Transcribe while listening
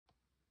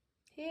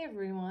Hey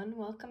everyone,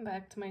 welcome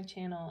back to my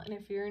channel, and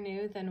if you're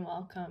new, then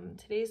welcome.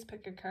 Today's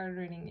pick a card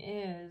reading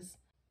is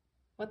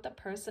what the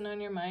person on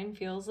your mind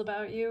feels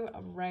about you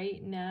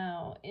right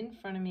now. In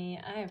front of me,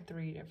 I have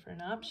 3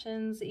 different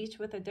options, each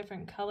with a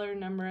different color,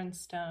 number, and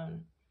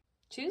stone.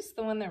 Choose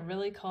the one that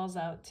really calls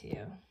out to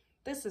you.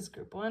 This is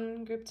group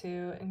 1, group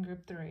 2, and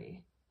group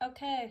 3.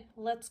 Okay,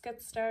 let's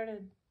get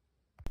started.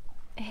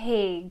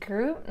 Hey,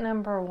 group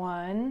number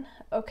 1.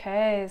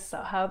 Okay, so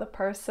how the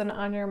person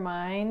on your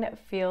mind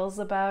feels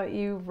about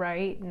you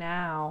right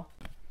now.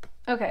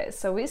 Okay,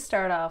 so we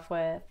start off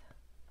with,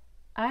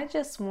 I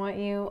just want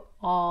you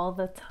all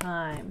the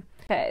time.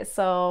 Okay,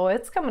 so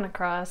it's coming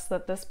across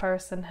that this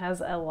person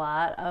has a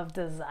lot of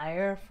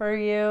desire for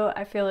you.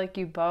 I feel like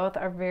you both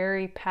are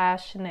very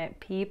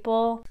passionate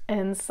people,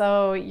 and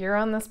so you're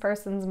on this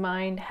person's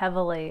mind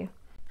heavily.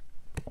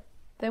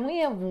 Then we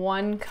have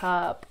 1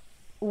 cup,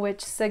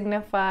 which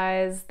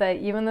signifies that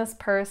you and this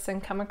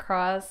person come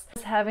across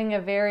as having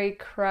a very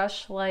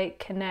crush-like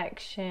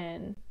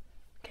connection.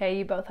 Okay,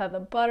 you both have the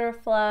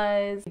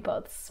butterflies, you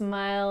both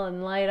smile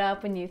and light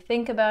up when you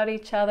think about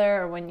each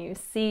other or when you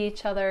see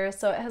each other,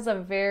 so it has a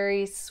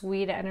very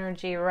sweet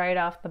energy right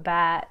off the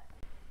bat.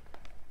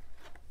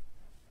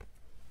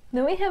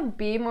 Then we have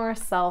be more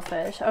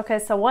selfish. Okay,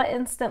 so what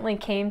instantly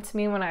came to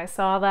me when I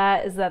saw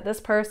that is that this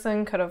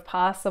person could have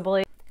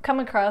possibly come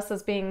across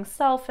as being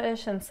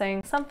selfish and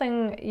saying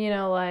something,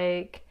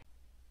 like,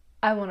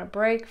 I want to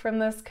break from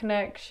this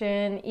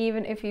connection,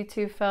 even if you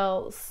two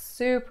felt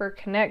super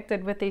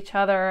connected with each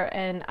other.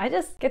 And I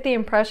just get the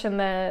impression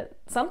that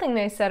something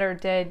they said or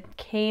did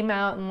came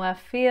out in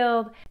left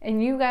field,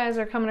 and you guys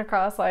are coming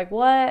across like,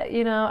 what?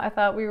 I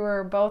thought we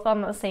were both on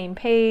the same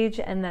page,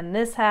 and then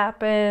this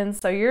happens.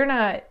 So you're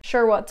not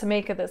sure what to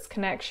make of this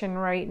connection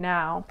right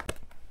now.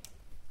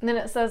 And then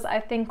it says,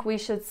 I think we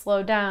should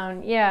slow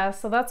down. Yeah,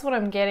 so that's what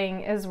I'm getting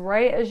is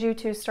right as you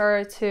two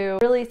started to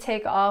really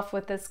take off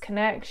with this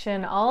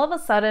connection, all of a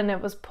sudden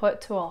it was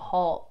put to a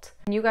halt.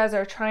 And you guys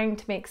are trying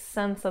to make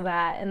sense of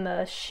that and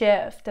the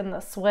shift and the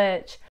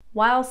switch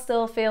while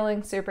still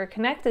feeling super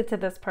connected to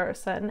this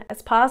person.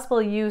 It's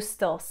possible you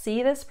still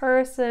see this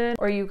person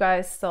or you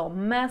guys still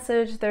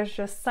message. There's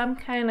just some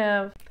kind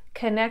of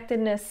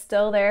connectedness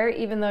still there,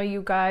 even though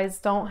you guys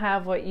don't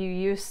have what you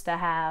used to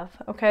have.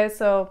 Okay,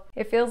 so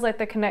it feels like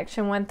the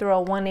connection went through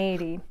a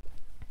 180.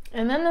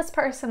 And then this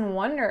person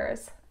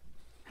wonders,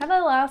 have I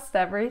lost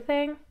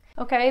everything?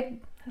 Okay,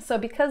 so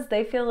because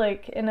they feel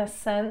like, in a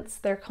sense,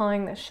 they're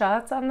calling the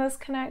shots on this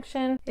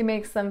connection, it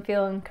makes them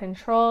feel in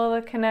control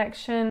of the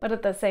connection. But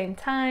at the same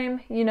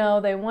time,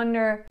 they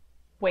wonder,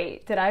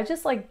 wait, did I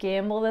just like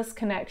gamble this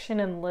connection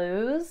and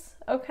lose?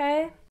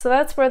 Okay, so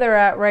that's where they're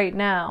at right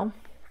now.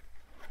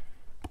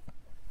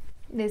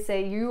 They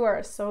say, you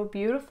are so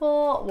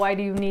beautiful. Why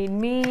do you need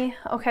me?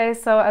 Okay,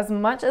 so as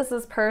much as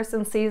this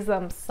person sees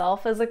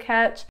themselves as a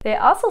catch, they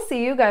also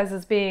see you guys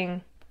as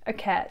being a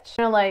catch.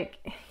 Like,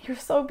 you're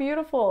so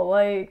beautiful.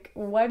 Like,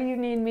 why do you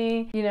need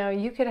me?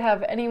 You could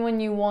have anyone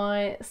you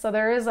want. So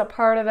there is a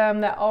part of them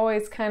that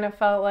always kind of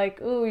felt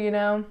like, ooh,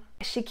 I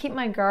should keep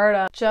my guard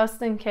up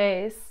just in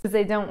case because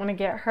they don't want to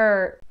get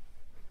hurt.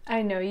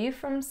 I know you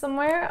from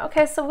somewhere.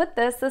 Okay, so with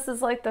this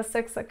is like the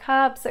 6 of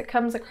Cups. It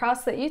comes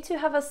across that you two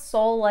have a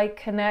soul-like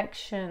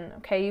connection.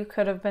 Okay, you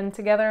could have been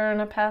together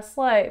in a past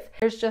life.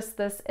 There's just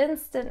this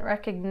instant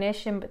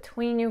recognition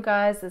between you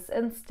guys, this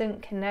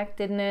instant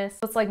connectedness.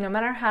 It's like no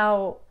matter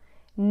how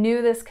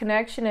new this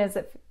connection is,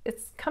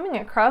 it's coming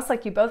across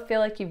like you both feel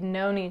like you've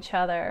known each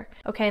other.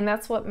 Okay, and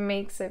that's what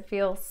makes it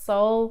feel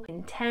so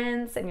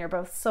intense, and you're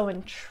both so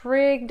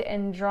intrigued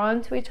and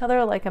drawn to each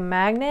other like a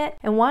magnet,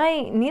 and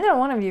why neither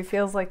one of you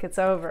feels like it's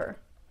over.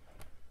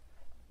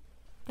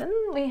 Then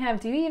we have,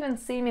 do you even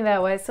see me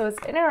that way? So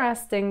it's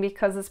interesting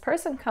because this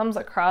person comes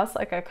across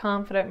like a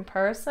confident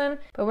person,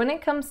 but when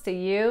it comes to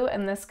you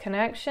and this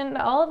connection,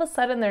 all of a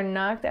sudden they're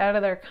knocked out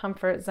of their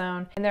comfort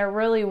zone, and they're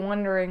really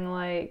wondering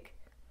like,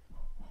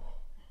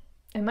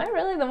 am I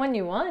really the one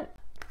you want?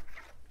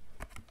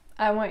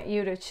 I want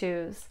you to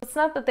choose. It's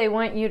not that they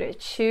want you to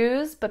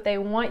choose, but they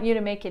want you to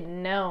make it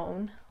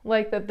known,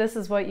 like that this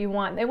is what you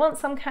want. They want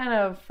some kind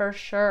of for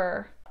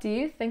sure. Do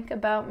you think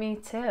about me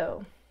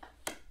too?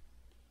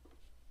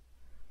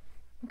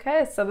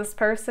 Okay, so this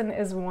person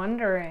is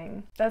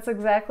wondering. That's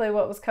exactly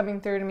what was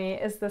coming through to me,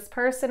 is this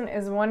person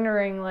is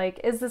wondering like,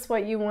 is this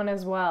what you want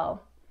as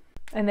well?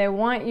 And they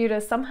want you to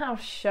somehow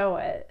show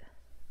it.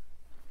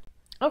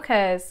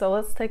 Okay, so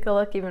let's take a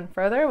look even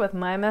further with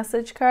my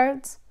message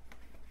cards.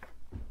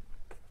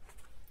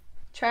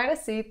 Try to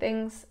see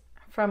things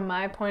from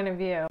my point of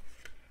view.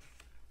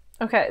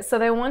 Okay, so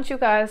they want you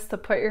guys to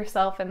put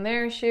yourself in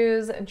their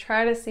shoes and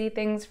try to see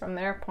things from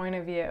their point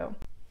of view.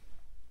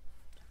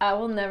 I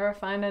will never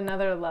find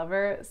another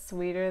lover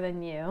sweeter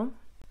than you.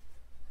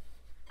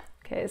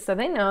 Okay, so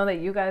they know that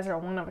you guys are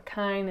one of a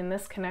kind, and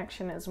this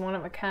connection is one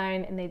of a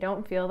kind, and they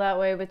don't feel that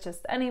way with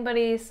just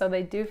anybody, so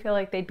they do feel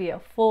like they'd be a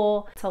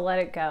fool to let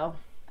it go.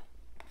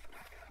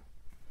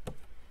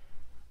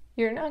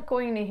 You're not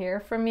going to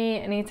hear from me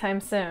anytime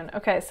soon.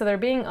 Okay, so they're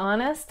being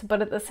honest,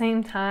 but at the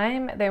same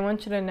time, they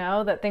want you to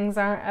know that things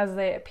aren't as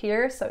they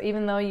appear. So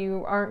even though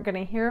you aren't going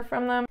to hear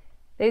from them,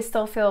 they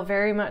still feel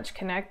very much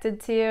connected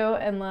to you,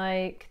 and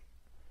like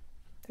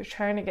they're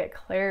trying to get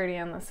clarity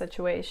on the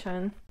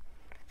situation,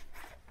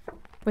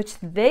 which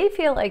they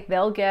feel like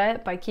they'll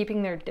get by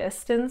keeping their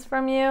distance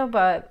from you,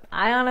 but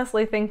I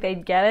honestly think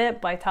they'd get it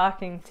by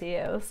talking to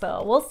you.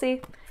 So we'll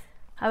see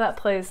how that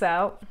plays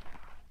out.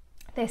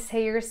 They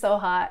say you're so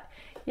hot.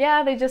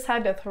 Yeah, they just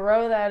had to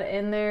throw that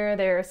in there.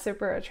 They're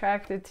super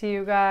attracted to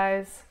you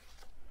guys.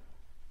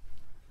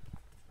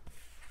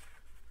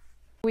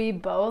 We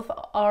both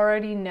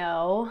already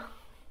know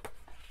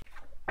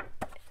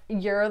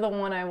you're the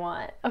one I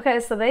want. Okay,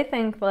 so they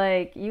think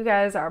like you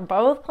guys are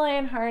both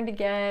playing hard to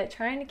get,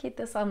 trying to keep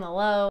this on the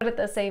low, but at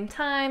the same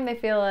time, they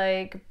feel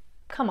like,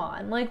 come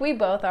on, like we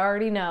both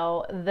already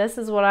know this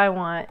is what I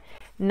want.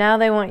 Now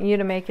they want you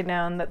to make it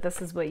known that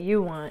this is what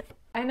you want.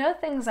 I know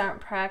things aren't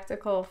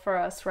practical for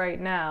us right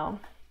now.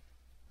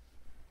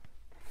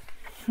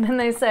 Then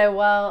they say,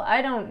 well,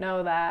 I don't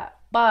know that,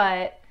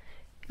 but,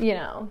 you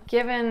know,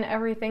 given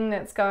everything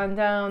that's gone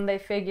down, they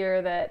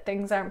figure that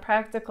things aren't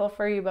practical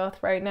for you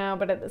both right now,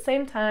 but at the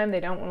same time, they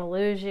don't want to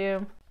lose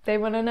you. They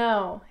want to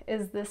know,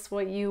 is this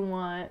what you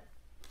want?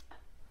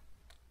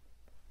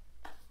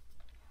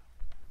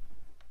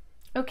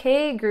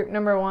 Okay, group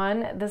number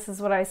 1, this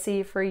is what I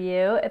see for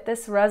you. If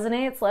this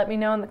resonates, let me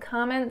know in the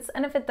comments,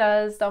 and if it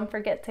does, don't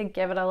forget to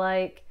give it a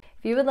like.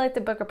 If you would like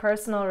to book a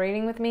personal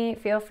reading with me,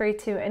 feel free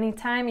to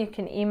anytime. You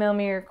can email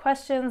me your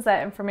questions.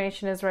 That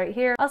information is right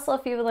here. Also,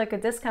 if you would like a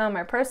discount on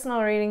my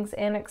personal readings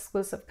and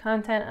exclusive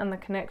content on the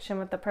connection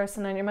with the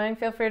person on your mind,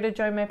 feel free to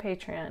join my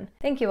Patreon.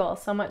 Thank you all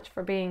so much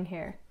for being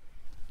here.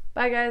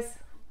 Bye, guys.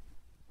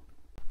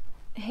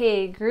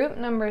 Hey, group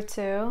number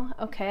 2.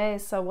 Okay,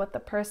 so what the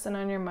person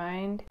on your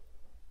mind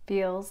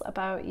feels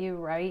about you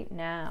right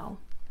now.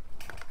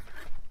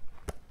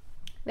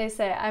 They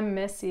say, I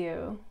miss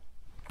you.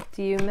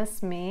 Do you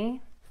miss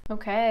me?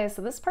 Okay,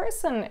 so this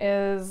person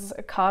is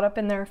caught up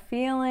in their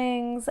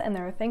feelings and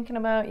they're thinking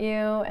about you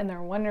and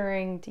they're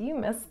wondering, do you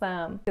miss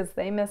them? Because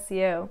they miss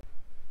you.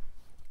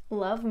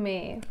 Love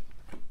me.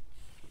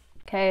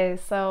 Okay,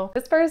 so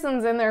this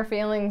person's in their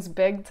feelings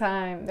big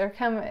time.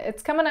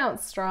 It's coming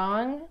out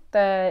strong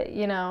that,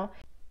 you know,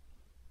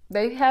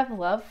 they have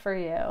love for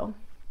you.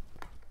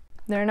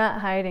 They're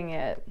not hiding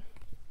it.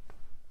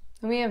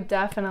 We have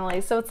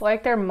definitely, so it's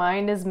like their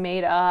mind is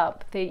made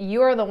up that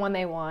you are the one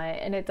they want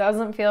and it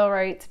doesn't feel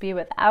right to be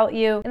without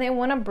you, and they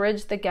want to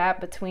bridge the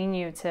gap between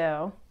you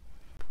two.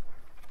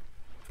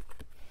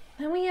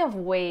 Then we have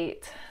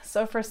wait.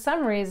 So for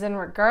some reason,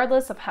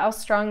 regardless of how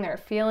strong their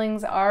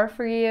feelings are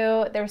for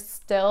you, they're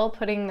still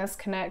putting this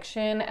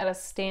connection at a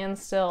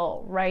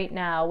standstill right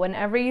now.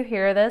 Whenever you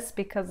hear this,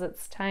 because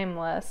it's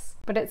timeless,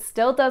 but it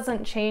still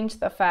doesn't change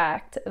the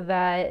fact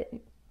that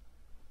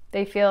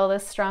they feel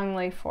this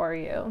strongly for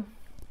you.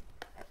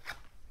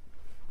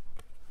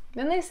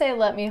 Then they say,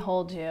 let me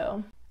hold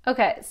you.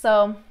 Okay,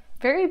 so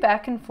very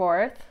back and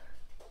forth,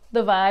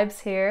 the vibes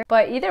here.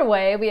 But either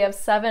way, we have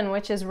 7,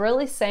 which is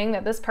really saying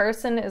that this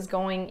person is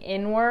going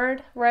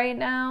inward right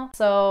now.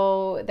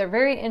 So they're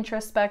very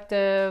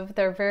introspective.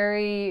 They're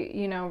very,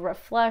 you know,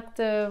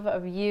 reflective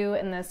of you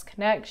and this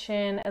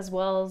connection, as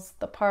well as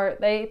the part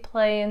they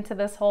play into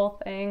this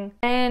whole thing.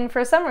 And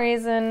for some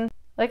reason,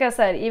 like I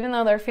said, even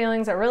though their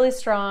feelings are really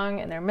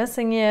strong and they're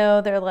missing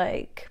you, they're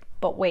like,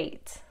 but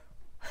wait.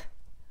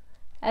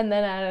 And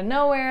then out of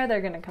nowhere,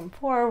 they're going to come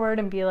forward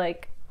and be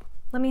like,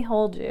 let me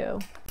hold you.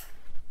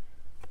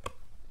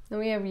 Then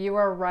we have you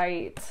are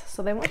right.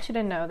 So they want you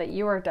to know that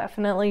you are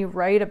definitely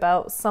right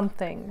about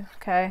something,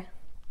 okay?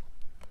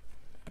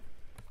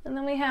 And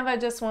then we have I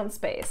just want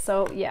space.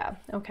 So yeah,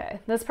 okay.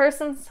 This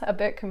person's a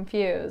bit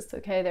confused,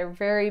 okay? They're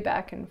very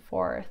back and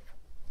forth.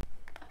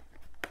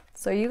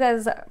 So you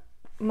guys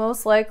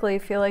most likely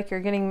feel like you're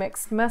getting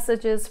mixed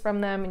messages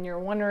from them and you're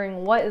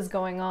wondering what is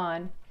going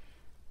on.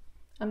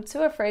 I'm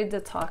too afraid to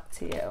talk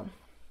to you.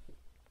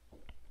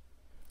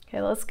 Okay,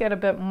 let's get a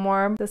bit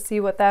more to see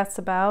what that's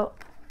about.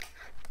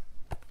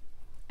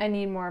 I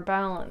need more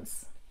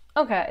balance.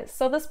 Okay,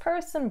 so this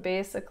person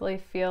basically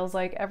feels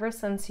like ever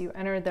since you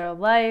entered their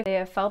life, they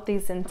have felt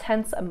these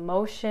intense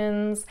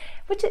emotions,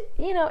 which,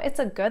 you know, it's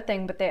a good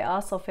thing, but they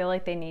also feel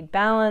like they need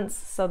balance.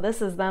 So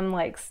this is them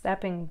like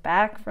stepping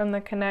back from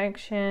the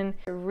connection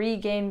to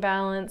regain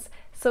balance.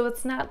 So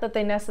it's not that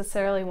they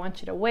necessarily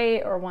want you to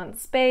wait or want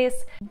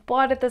space,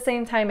 but at the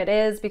same time it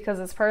is, because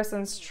this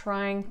person's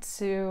trying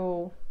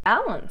to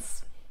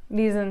balance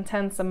these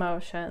intense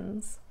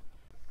emotions.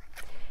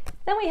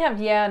 Then we have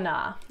yeah,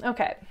 nah.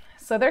 Okay.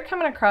 So they're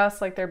coming across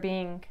like they're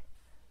being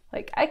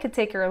like, I could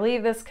take or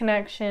leave this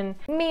connection.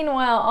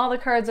 Meanwhile, all the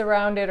cards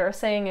around it are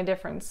saying a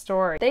different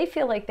story. They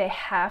feel like they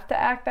have to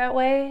act that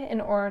way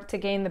in order to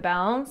gain the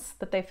balance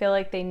that they feel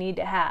like they need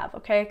to have,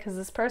 okay? Because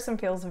this person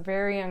feels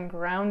very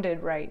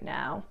ungrounded right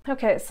now.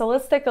 Okay, so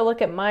let's take a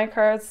look at my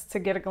cards to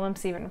get a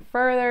glimpse even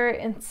further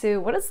into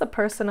what does the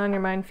person on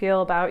your mind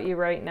feel about you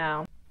right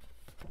now.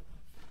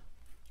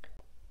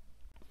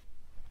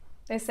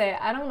 They say,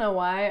 I don't know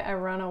why I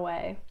run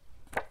away.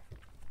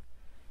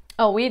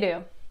 Oh, we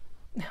do.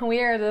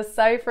 We are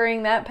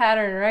deciphering that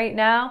pattern right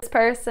now. This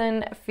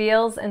person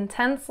feels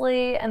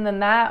intensely and then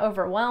that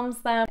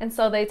overwhelms them. And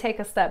so they take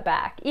a step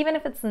back, even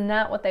if it's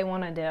not what they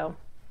want to do.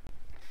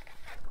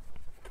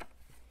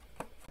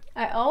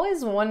 I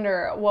always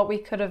wonder what we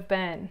could have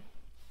been.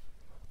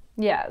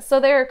 Yeah,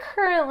 so they're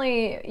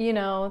currently, you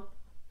know,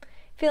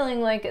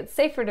 feeling like it's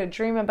safer to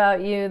dream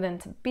about you than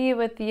to be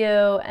with you,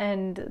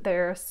 and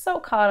they're so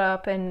caught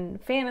up in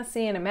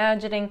fantasy and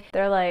imagining.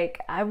 They're like,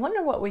 I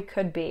wonder what we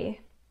could be.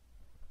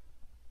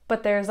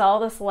 But there's all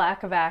this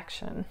lack of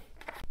action,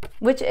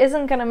 which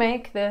isn't going to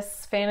make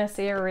this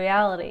fantasy a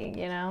reality,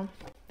 you know?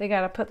 They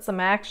got to put some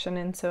action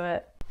into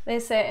it. They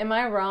say, am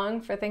I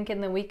wrong for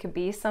thinking that we could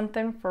be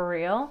something for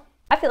real?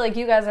 I feel like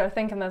you guys are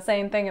thinking the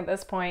same thing at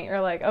this point.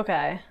 You're like,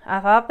 okay, I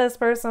thought this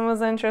person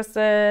was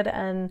interested,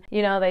 and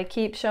you know, they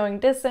keep showing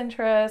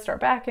disinterest or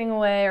backing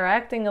away or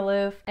acting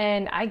aloof,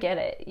 and I get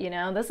it, you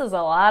know, this is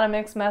a lot of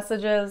mixed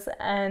messages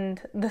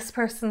and this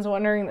person's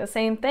wondering the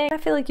same thing. I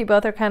feel like you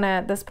both are kind of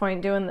at this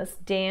point doing this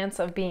dance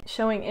of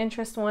showing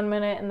interest one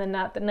minute and then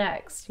not the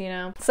next, you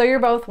know, so you're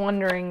both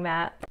wondering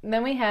that. And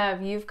then we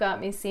have You've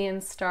Got Me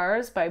Seeing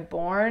Stars by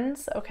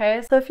Borns.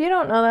 Okay, so if you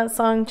don't know that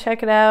song,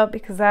 check it out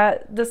because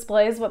that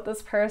displays what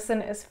this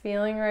person is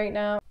feeling right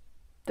now.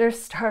 They're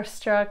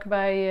starstruck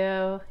by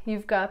you.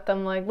 You've got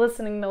them like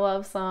listening to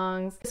love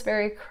songs. It's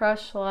very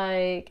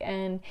crush-like,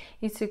 and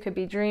you two could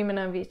be dreaming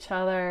of each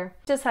other.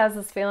 It just has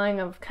this feeling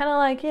of kind of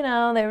like, you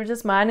know, they were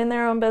just minding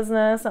their own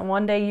business and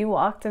one day you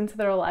walked into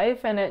their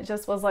life and it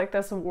just was like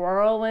this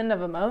whirlwind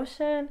of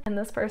emotion, and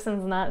this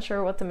person's not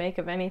sure what to make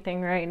of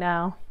anything right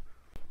now.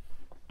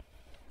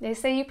 They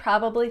say you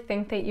probably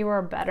think that you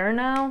are better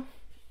now.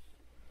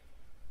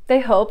 They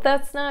hope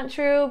that's not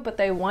true, but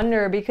they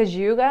wonder because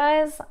you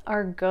guys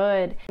are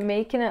good,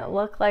 making it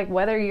look like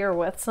whether you're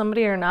with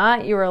somebody or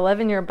not, you are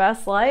living your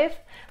best life.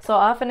 So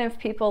often if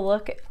people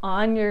look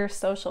on your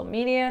social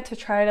media to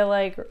try to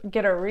like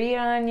get a read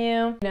on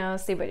you, you know,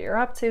 see what you're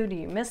up to, do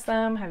you miss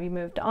them, have you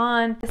moved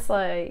on? It's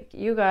like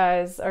you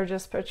guys are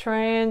just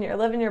portraying you're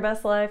living your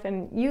best life,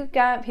 and you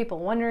got people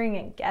wondering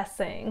and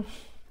guessing.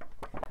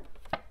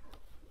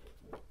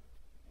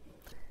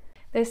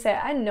 They say,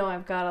 I know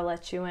I've got to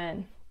let you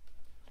in.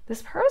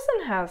 This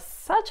person has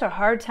such a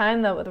hard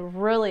time though with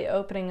really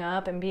opening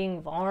up and being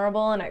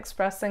vulnerable and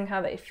expressing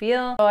how they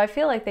feel. So I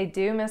feel like they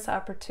do miss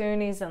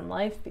opportunities in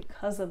life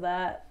because of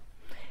that.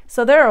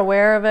 So they're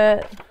aware of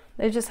it.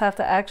 They just have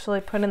to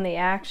actually put in the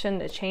action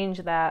to change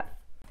that.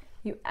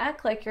 You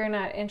act like you're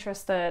not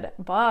interested,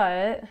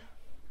 but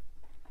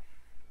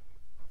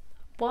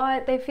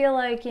they feel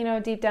like, you know,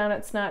 deep down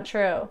it's not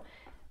true.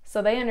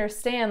 So they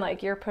understand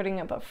like you're putting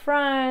up a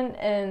front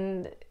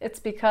and it's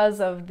because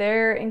of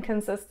their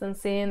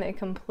inconsistency, and they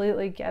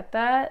completely get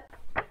that.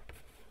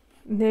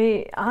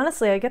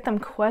 Honestly, I get them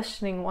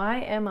questioning, why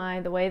am I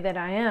the way that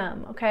I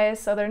am? Okay,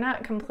 so they're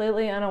not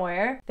completely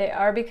unaware. They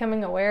are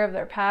becoming aware of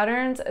their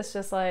patterns. It's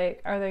just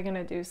like, are they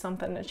gonna do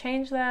something to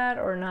change that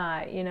or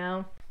not, you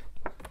know?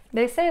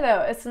 They say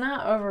though, it's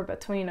not over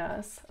between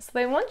us. So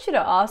they want you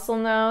to also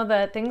know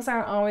that things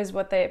aren't always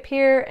what they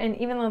appear, and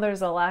even though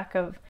there's a lack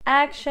of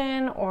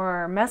action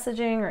or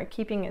messaging or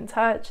keeping in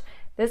touch,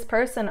 this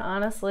person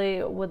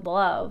honestly would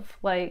love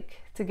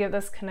like to give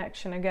this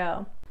connection a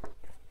go.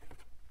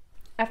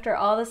 After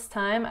all this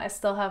time, I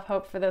still have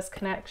hope for this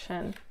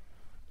connection.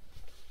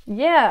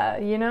 Yeah,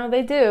 you know,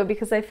 they do,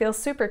 because they feel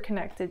super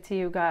connected to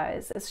you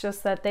guys. It's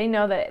just that they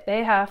know that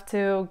they have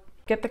to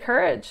get the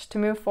courage to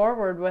move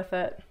forward with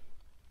it.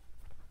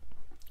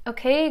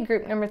 Okay,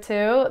 group number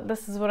 2,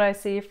 this is what I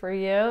see for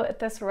you. If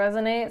this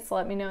resonates,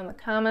 let me know in the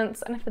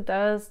comments, and if it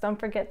does, don't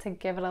forget to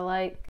give it a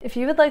like. If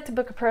you would like to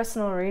book a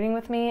personal reading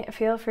with me,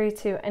 feel free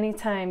to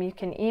anytime. You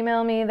can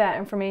email me, that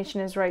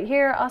information is right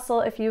here. Also,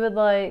 if you would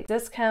like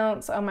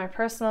discounts on my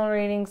personal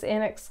readings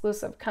and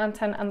exclusive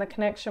content on the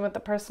connection with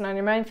the person on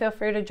your mind, feel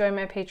free to join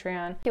my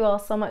Patreon. Thank you all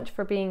so much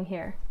for being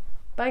here.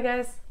 Bye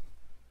guys.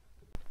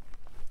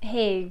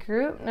 Hey,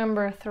 group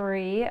number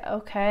 3.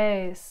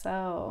 Okay,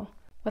 so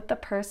what the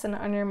person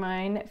on your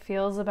mind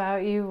feels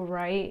about you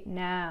right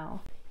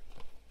now.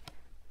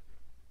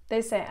 They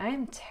say, I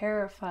am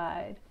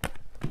terrified.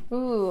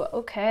 Ooh,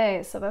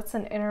 okay, so that's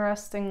an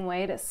interesting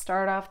way to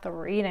start off the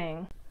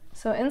reading.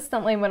 So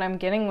instantly what I'm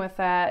getting with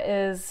that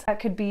is that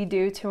could be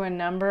due to a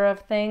number of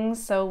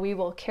things, so we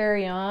will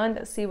carry on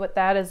to see what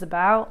that is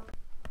about.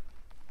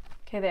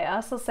 Okay, they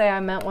also say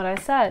I meant what I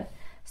said.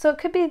 So it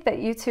could be that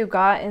you two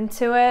got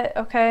into it,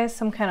 okay?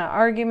 Some kind of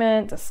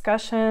argument,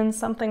 discussion,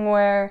 something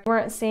where you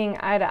weren't seeing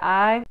eye to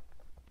eye.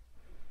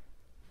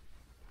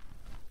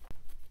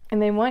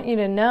 And they want you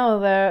to know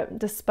that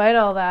despite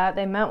all that,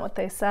 they meant what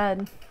they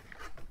said.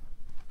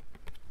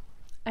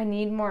 I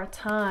need more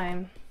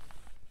time.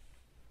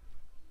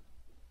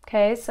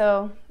 Okay,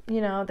 so,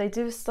 you know, they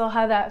do still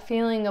have that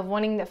feeling of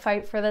wanting to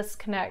fight for this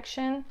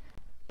connection,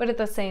 but at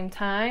the same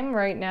time,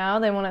 right now,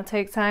 they want to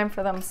take time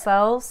for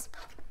themselves.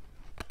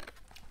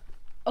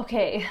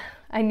 Okay,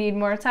 I need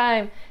more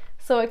time.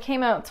 So it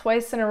came out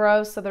twice in a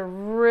row, so they're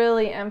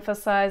really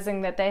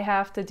emphasizing that they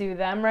have to do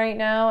them right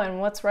now and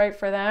what's right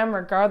for them,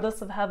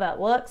 regardless of how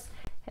that looks,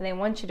 and they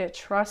want you to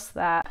trust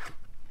that.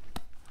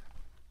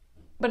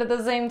 But at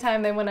the same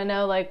time, they want to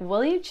know, like,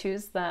 will you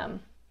choose them?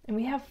 And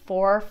we have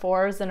 4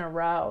 4s in a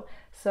row,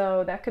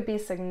 so that could be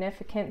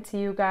significant to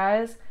you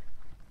guys.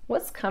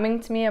 What's coming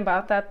to me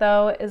about that,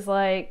 though, is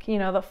like, you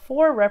know, the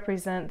 4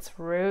 represents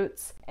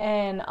roots,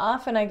 and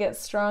often I get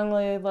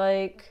strongly,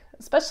 like,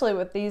 especially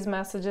with these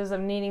messages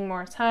of needing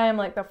more time,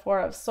 like the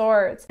 4 of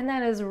Swords. And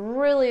that is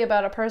really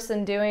about a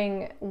person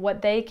doing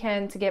what they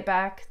can to get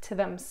back to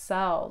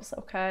themselves,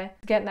 okay?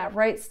 Getting that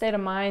right state of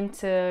mind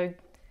to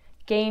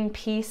gain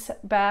peace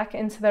back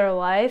into their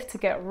life, to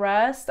get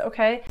rest,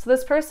 okay? So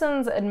this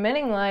person's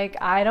admitting, like,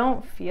 I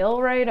don't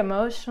feel right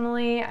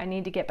emotionally. I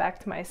need to get back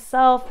to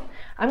myself.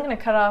 I'm going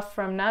to cut off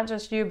from not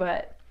just you,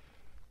 but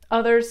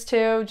others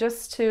too,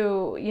 just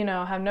to, you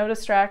know, have no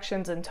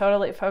distractions and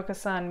totally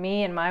focus on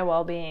me and my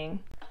well-being.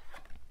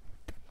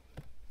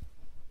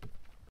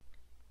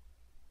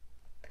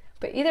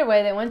 But either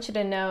way, they want you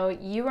to know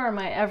you are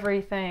my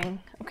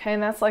everything, okay?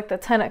 And that's like the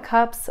 10 of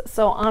Cups.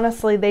 So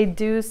honestly, they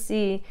do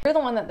see, you're the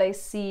one that they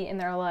see in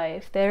their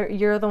life.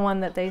 You're the one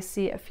that they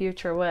see a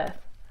future with.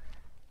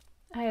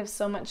 I have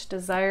so much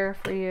desire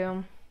for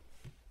you.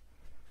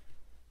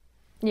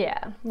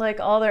 Yeah,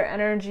 like all their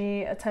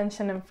energy,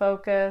 attention, and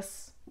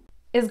focus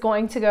is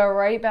going to go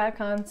right back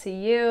onto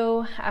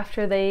you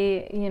after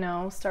they, you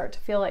know, start to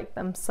feel like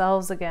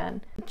themselves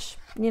again. Which,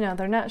 you know,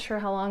 they're not sure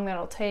how long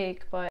that'll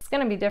take, but it's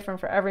going to be different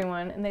for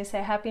everyone. And they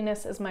say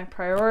happiness is my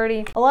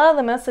priority. A lot of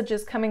the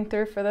messages coming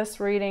through for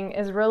this reading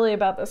is really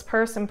about this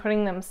person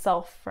putting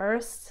themselves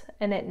first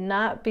and it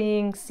not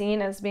being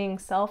seen as being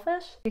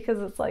selfish,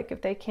 because it's like,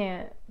 if they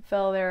can't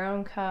fill their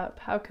own cup,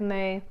 how can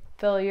they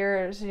fill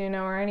yours, you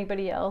know, or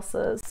anybody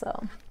else's?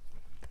 So,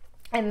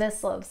 and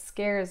this love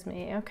scares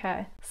me.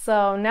 Okay,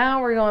 so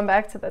now we're going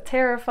back to the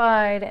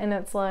Terrified, and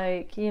it's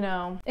like, you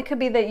know, it could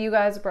be that you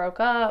guys broke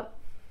up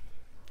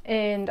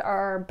and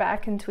are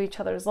back into each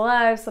other's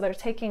lives, so they're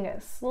taking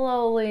it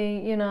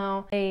slowly, you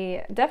know.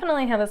 They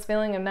definitely have this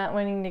feeling of not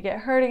wanting to get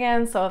hurt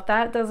again, so if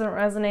that doesn't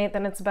resonate,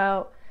 then it's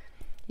about,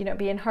 you know,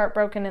 being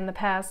heartbroken in the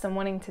past and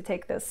wanting to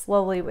take this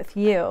slowly with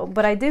you.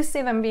 But I do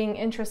see them being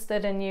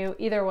interested in you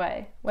either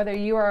way, whether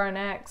you are an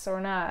ex or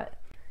not.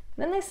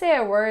 Then they say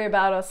I worry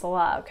about us a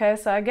lot, okay?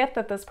 So I get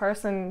that this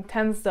person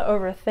tends to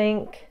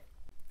overthink,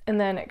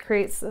 and then it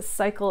creates this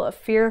cycle of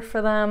fear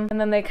for them,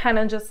 and then they kind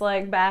of just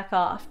like back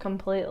off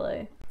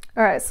completely.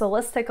 All right, so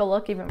let's take a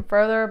look even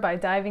further by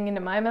diving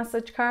into my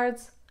message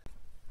cards.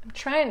 I'm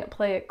trying to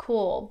play it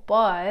cool,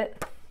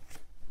 but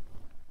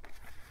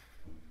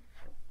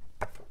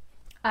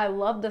I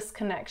love this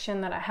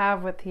connection that I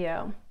have with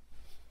you.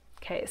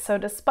 Okay, so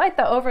despite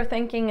the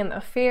overthinking and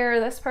the fear,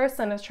 this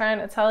person is trying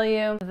to tell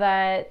you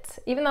that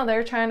even though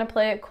they're trying to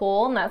play it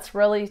cool, and that's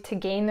really to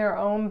gain their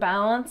own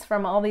balance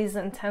from all these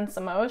intense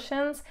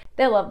emotions,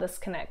 they love this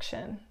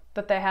connection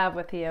that they have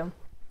with you.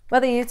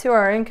 Whether you two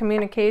are in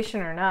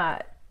communication or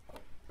not,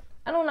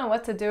 I don't know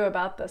what to do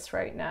about this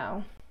right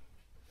now.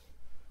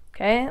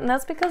 Okay, and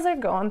that's because they're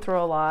going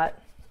through a lot.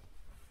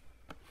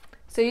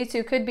 So you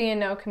two could be in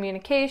no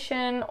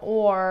communication,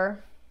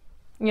 or,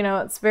 you know,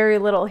 it's very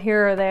little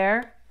here or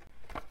there.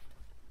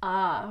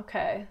 Ah,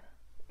 okay.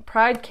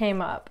 Pride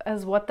came up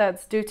as what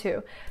that's due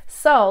to.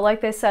 So,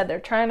 like they said, they're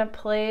trying to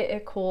play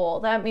it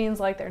cool. That means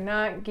like they're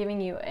not giving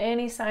you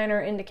any sign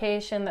or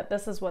indication that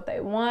this is what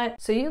they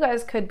want. So you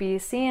guys could be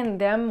seeing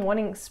them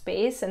wanting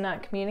space and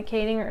not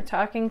communicating or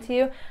talking to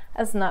you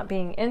as not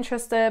being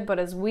interested. But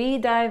as we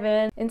dive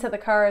into the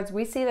cards,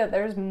 we see that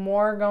there's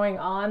more going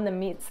on than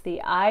meets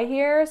the eye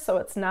here. So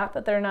it's not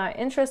that they're not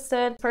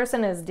interested. This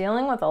person is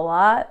dealing with a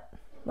lot.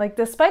 Like,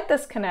 despite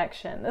this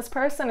connection, this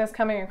person is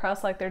coming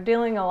across like they're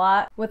dealing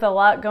with a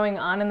lot going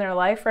on in their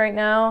life right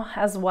now,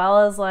 as well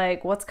as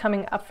like what's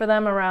coming up for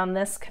them around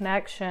this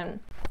connection.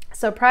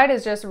 So pride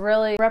is just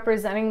really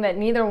representing that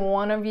neither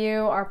one of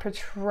you are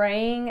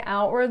portraying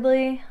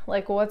outwardly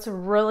like what's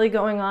really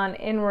going on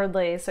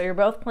inwardly. So you're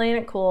both playing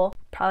it cool.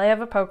 Probably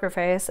have a poker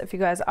face. If you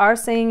guys are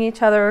seeing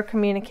each other or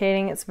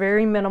communicating, it's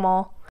very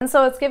minimal. And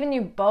so it's giving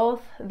you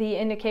both the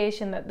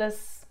indication that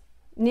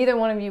neither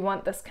one of you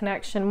want this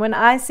connection, when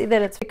I see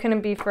that it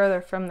couldn't be further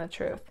from the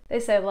truth. They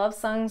say love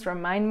songs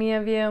remind me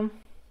of you.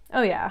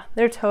 Oh yeah,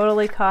 they're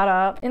totally caught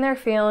up in their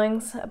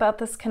feelings about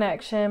this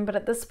connection, but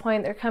at this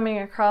point they're coming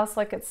across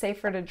like it's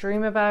safer to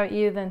dream about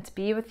you than to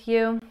be with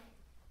you.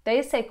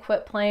 They say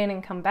quit playing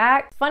and come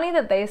back. It's funny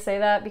that they say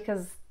that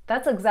because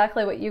that's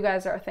exactly what you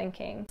guys are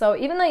thinking. So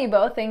even though you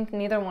both think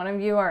neither one of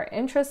you are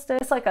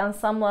interested, it's like on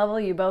some level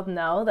you both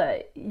know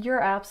that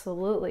you're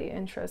absolutely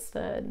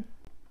interested.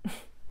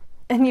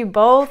 And you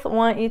both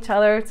want each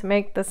other to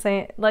make the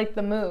same, like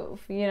the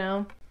move, you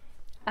know?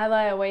 I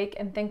lie awake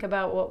and think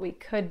about what we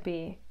could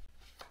be.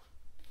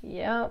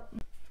 Yep.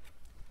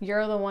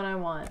 You're the one I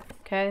want,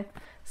 okay?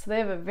 So they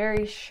have a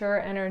very sure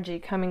energy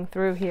coming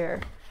through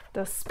here.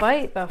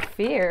 Despite the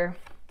fear,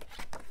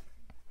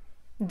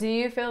 do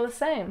you feel the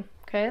same?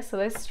 Okay, so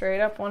they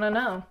straight up want to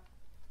know.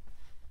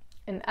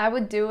 and I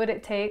would do what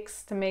it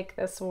takes to make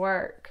this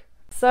work.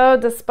 So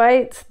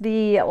despite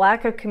the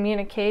lack of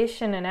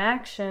communication and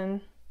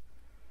action,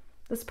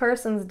 this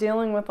person's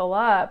dealing with a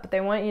lot, but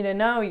they want you to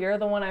know you're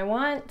the one I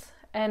want,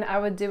 and I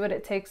would do what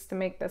it takes to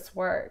make this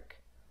work.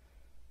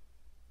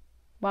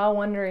 While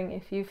wondering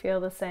if you feel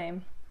the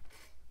same.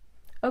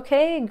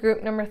 Okay,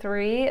 group number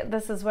 3,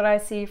 this is what I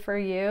see for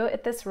you.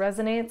 If this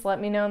resonates,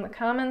 let me know in the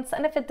comments,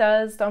 and if it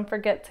does, don't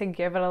forget to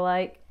give it a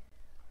like.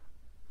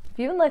 If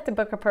you would like to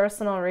book a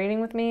personal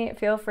reading with me,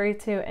 feel free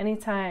to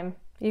anytime.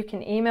 You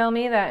can email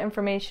me, that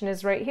information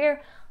is right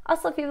here.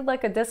 Also, if you would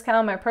like a discount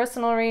on my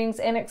personal readings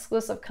and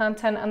exclusive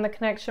content on the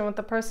connection with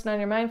the person on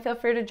your mind, feel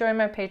free to join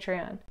my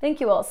Patreon. Thank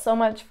you all so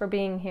much for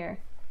being here.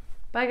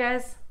 Bye,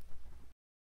 guys.